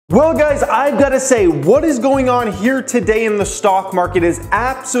Well guys, I've got to say, what is going on here today in the stock market is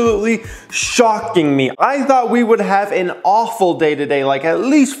absolutely shocking me. I thought we would have an awful day today, like at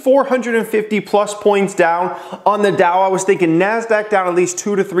least 450 plus points down on the Dow. I was thinking NASDAQ down at least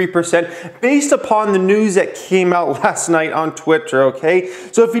 2 to 3% based upon the news that came out last night on Twitter, okay?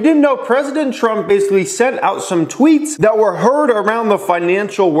 So if you didn't know, President Trump basically sent out some tweets that were heard around the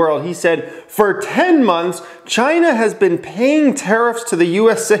financial world. He said, for 10 months, China has been paying tariffs to the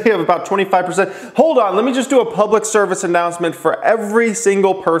USA of about 25%. Hold on, let me just do a public service announcement for every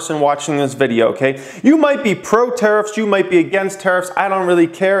single person watching this video, okay? You might be pro-tariffs, you might be against tariffs, I don't really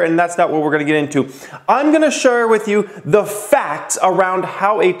care, and that's not what we're gonna get into. I'm gonna share with you the facts around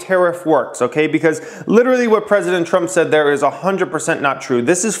how a tariff works, okay? Because literally what President Trump said there is 100% not true.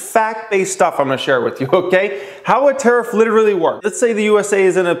 This is fact-based stuff I'm gonna share with you, okay? How a tariff literally works. Let's say the USA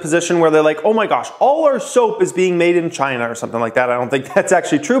is in a position where they're like, oh my gosh, all our soap is being made in China or something like that. I don't think that's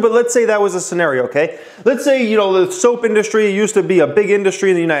actually true, but let's say that was a scenario, okay? Let's say, you know, the soap industry used to be a big industry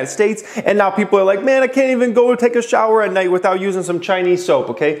in the United States, and now people are like, man, I can't even go take a shower at night without using some Chinese soap,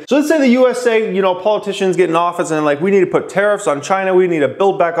 okay? So let's say the USA, you know, politicians get in office and like, we need to put tariffs on China, we need to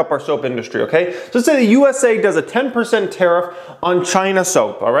build back up our soap industry, okay? So let's say the USA does a 10% tariff on China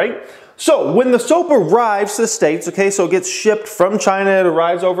soap, all right? So when the soap arrives to the States, okay, so it gets shipped from China, it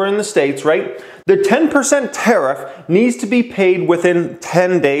arrives over in the States, right? The 10% tariff needs to be paid within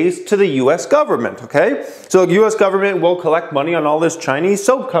 10 days to the US government, okay? So the US government will collect money on all this Chinese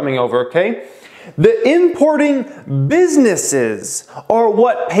soap coming over, okay? The importing businesses are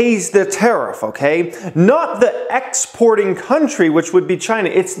what pays the tariff, okay? Not the exporting country, which would be China.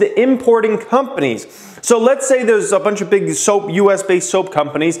 It's the importing companies. So let's say there's a bunch of big soap, US-based soap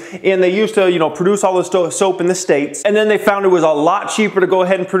companies, and they used to, you know, produce all this soap in the States, and then they found it was a lot cheaper to go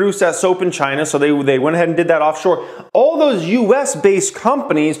ahead and produce that soap in China, so they went ahead and did that offshore. All those US-based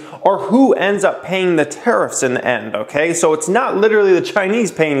companies are who ends up paying the tariffs in the end, okay? So it's not literally the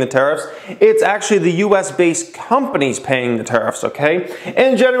Chinese paying the tariffs, it's actually the US-based companies paying the tariffs, okay?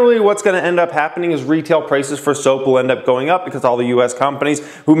 And generally what's gonna end up happening is retail prices for soap will end up going up because all the US companies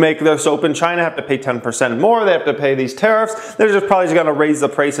who make their soap in China have to pay 10% more, they have to pay these tariffs, they're just probably gonna raise the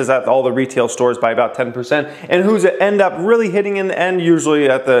prices at all the retail stores by about 10%, and who's it end up really hitting in the end, usually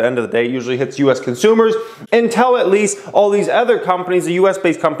at the end of the day, usually hits US consumers, until at least all these other companies, the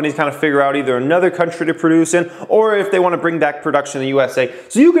US-based companies, kind of figure out either another country to produce in, or if they want to bring back production in the USA.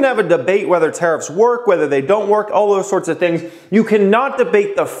 So you can have a debate whether tariffs work, whether they don't work, all those sorts of things. You cannot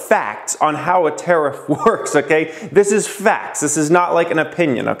debate the facts on how a tariff works, okay? This is facts, this is not like an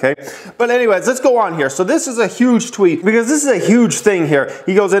opinion, okay? But anyways, let's go on here. So this is a huge tweet because this is a huge thing here.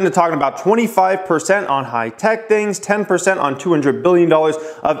 He goes into talking about 25% on high-tech things, 10% on $200 billion of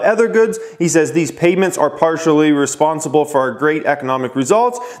other goods. He says these payments are partially responsible for our great economic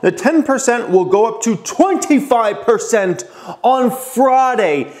results. The 10% will go up to 25% on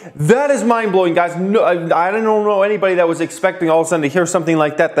Friday. That is mind-blowing, guys. No, I don't know anybody that was expecting all of a sudden to hear something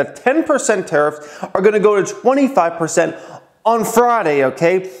like that. The 10% tariffs are going to go to 25% on Friday,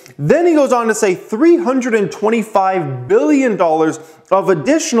 okay? Then he goes on to say $325 billion of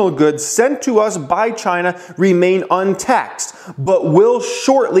additional goods sent to us by China remain untaxed, but will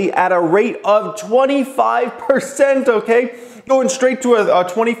shortly at a rate of 25%, okay? Going straight to a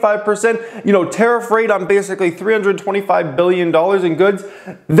 25%, you know, tariff rate on basically $325 billion in goods.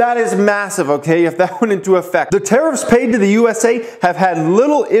 That is massive, okay, if that went into effect. The tariffs paid to the USA have had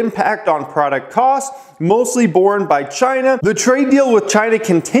little impact on product costs, mostly borne by China. The trade deal with China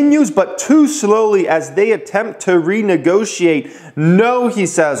continues, but too slowly as they attempt to renegotiate. No, he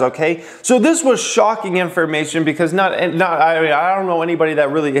says, okay? So this was shocking information because I mean, I don't know anybody that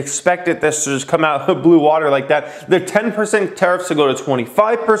really expected this to just come out of blue water like that. The 10% tariffs to go to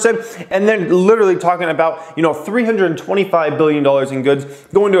 25%, and then literally talking about, you know, $325 billion in goods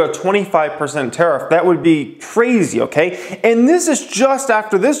going to a 25% tariff. That would be crazy, okay? And this is just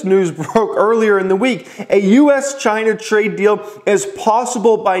after this news broke earlier in the week. A US-China trade deal is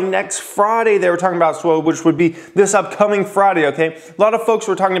possible by next Friday, they were talking about, which would be this upcoming Friday, okay? A lot of folks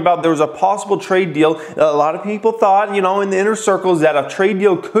were talking about there was a possible trade deal. A lot of people thought, you know, in the inner circles that a trade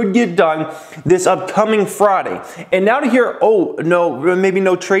deal could get done this upcoming Friday. And now to hear, oh, no, maybe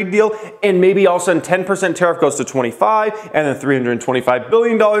no trade deal, and maybe all of a sudden 10% tariff goes to 25, and then $325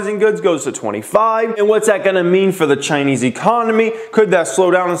 billion in goods goes to 25. And what's that gonna mean for the Chinese economy? Could that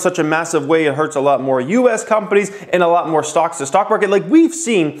slow down in such a massive way it hurts a lot more US companies and a lot more stocks to stock market? Like we've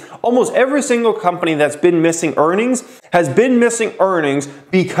seen, almost every single company that's been missing earnings has been missing earnings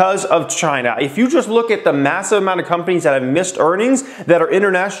because of China. If you just look at the massive amount of companies that have missed earnings that are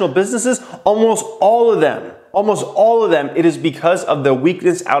international businesses, almost all of them almost all of them, it is because of the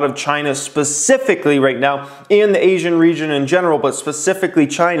weakness out of China specifically right now, and the Asian region in general, but specifically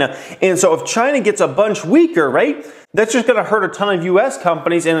China. And so if China gets a bunch weaker, right, that's just going to hurt a ton of U.S.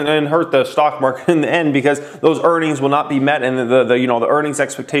 companies and hurt the stock market in the end, because those earnings will not be met, and the earnings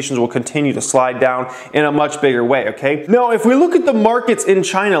expectations will continue to slide down in a much bigger way. Okay. Now, if we look at the markets in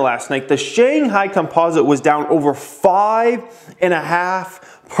China last night, the Shanghai Composite was down over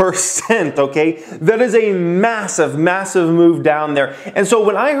 5.5%. Okay, that is a massive move down there. And so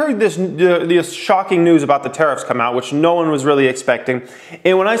when I heard this shocking news about the tariffs come out, which no one was really expecting,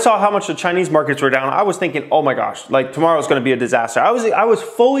 and when I saw how much the Chinese markets were down, I was thinking, oh my gosh, like tomorrow's going to be a disaster. I was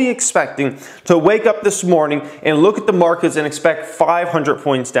fully expecting to wake up this morning and look at the markets and expect 500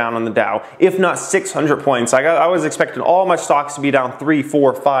 points down on the Dow, if not 600 points. I was expecting all my stocks to be down 3,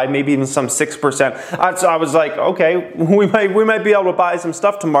 4, 5, maybe even some 6%. So I was like, okay, we might be able to buy some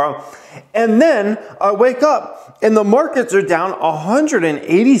stuff tomorrow. And then I wake up and the markets are down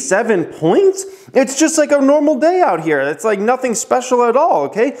 187 points. It's just like a normal day out here. It's like nothing special at all,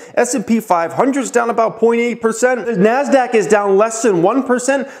 okay? S&P 500 is down about 0.8%. The NASDAQ is down less than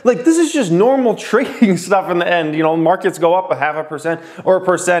 1%. Like, this is just normal trading stuff in the end. You know, markets go up 0.5% or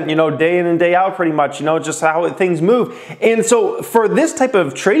 1%, you know, day in and day out pretty much, you know, just how things move. And so for this type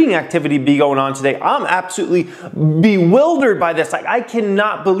of trading activity be going on today, I'm absolutely bewildered by this. Like, I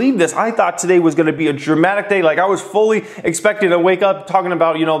cannot believe this. I thought today was going to be a dramatic day. Like, I was fully expecting to wake up talking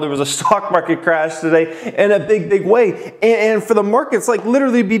about, you know, there was a stock market crash today in a big way. And for the markets, like,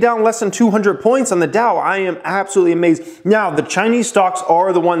 literally be down less than 200 points on the Dow. I am absolutely amazed. Now, the Chinese stocks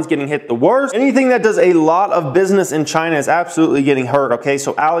are the ones getting hit the worst. Anything that does a lot of business in China is absolutely getting hurt, okay?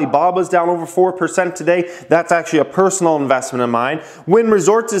 So Alibaba's down over 4% today. That's actually a personal investment of mine. Wynn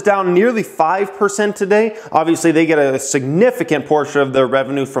Resorts is down nearly 5% today. Obviously, they get a significant portion of their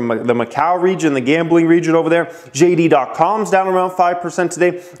revenue from the Macau region, the gambling region over there. JD.com's down around 5%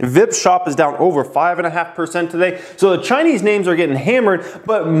 today. VipShop is down over 5.5% today. So the Chinese names are getting hammered,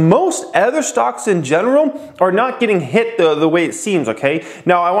 but most other stocks in general are not getting hit the way it seems, okay?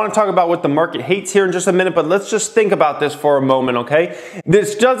 Now, I want to talk about what the market hates here in just a minute, but let's just think about this for a moment, okay?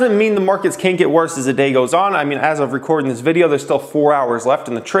 This doesn't mean the markets can't get worse as the day goes on. I mean, as of recording this video, there's still 4 hours left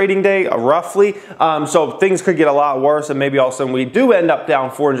in the trading day, roughly. So things could get a lot worse, and maybe all of a sudden we do end up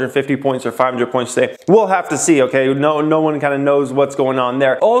down 450 points or 500 points today. We'll have to see, okay? No one kind of knows what's going on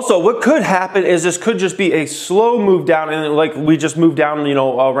there. Also, what could happen is this could just be a slow move down, and like we just moved down, you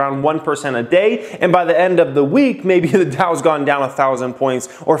know, around 1% a day, and by the end of the week, maybe the Dow's gone down 1,000 points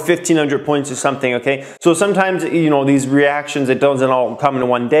or 1,500 points or something, okay? So sometimes, you know, these reactions, it doesn't all come in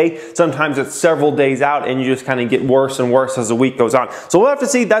one day. Sometimes it's several days out, and you just kind of get worse and worse as the week goes on. So we'll have to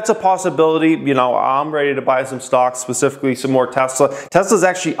see. That's a possibility. You know, I'm ready to buy some stocks, specifically some more Tesla. Tesla's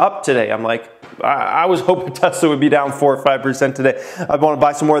actually up today. I'm like, I was hoping Tesla would be down 4 or 5% today. I want to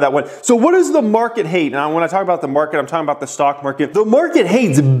buy some more of that one. So what does the market hate? Now, when I talk about the market, I'm talking about the stock market. The market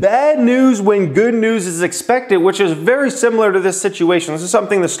hates bad news when good news is expected, which is very similar to this situation. This is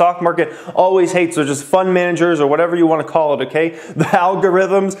something the stock market always hates. They're just fund managers or whatever you want to call it, okay? The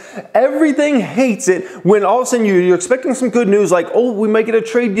algorithms, everything hates it when all of a sudden you're expecting some good news, like, oh, we might get a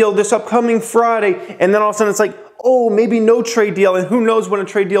trade deal this upcoming Friday, and then all of a sudden it's like, oh, maybe no trade deal, and who knows when a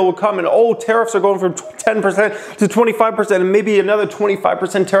trade deal will come, and oh, tariffs are going from 10% to 25%, and maybe another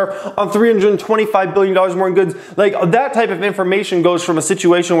 25% tariff on $325 billion more in goods. Like, that type of information goes from a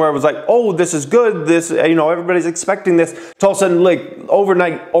situation where it was like, oh, this is good, this, you know, everybody's expecting this, to all of a sudden, like,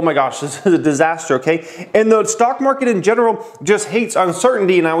 overnight, oh my gosh, this is a disaster, okay? And the stock market in general just hates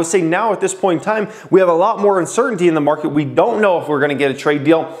uncertainty, and I would say now at this point in time, we have a lot more uncertainty in the market. We don't know if we're gonna get a trade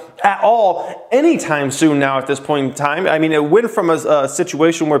deal at all anytime soon now at this point in time. I mean, it went from a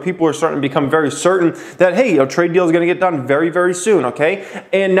situation where people are starting to become very certain that, hey, a trade deal is going to get done very soon, okay?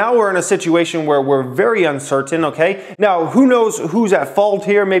 And now we're in a situation where we're very uncertain, okay? Now, who knows who's at fault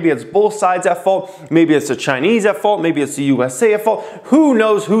here? Maybe it's both sides at fault. Maybe it's the Chinese at fault. Maybe it's the USA at fault. Who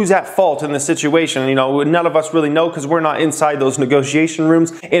knows who's at fault in this situation? You know, none of us really know because we're not inside those negotiation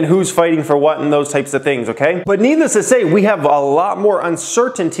rooms and who's fighting for what and those types of things, okay? But needless to say, we have a lot more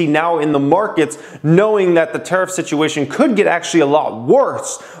uncertainty now in the markets, knowing that the tariff situation could get actually a lot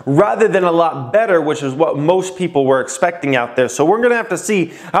worse rather than a lot better, which is what most people were expecting out there. So we're going to have to see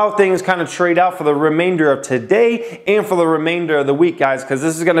how things kind of trade out for the remainder of today and for the remainder of the week, guys, because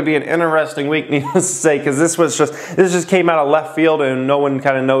this is going to be an interesting week, needless to say, because this just came out of left field and no one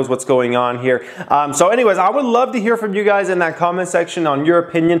kind of knows what's going on here. So anyways, I would love to hear from you guys in that comment section on your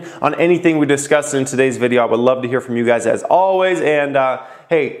opinion on anything we discussed in today's video. I would love to hear from you guys as always, and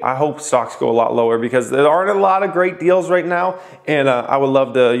hey, I hope stocks go a lot lower because there aren't a lot of great deals right now, and I would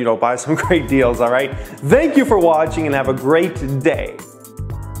love to, buy some great deals, all right? Thank you for watching and have a great day.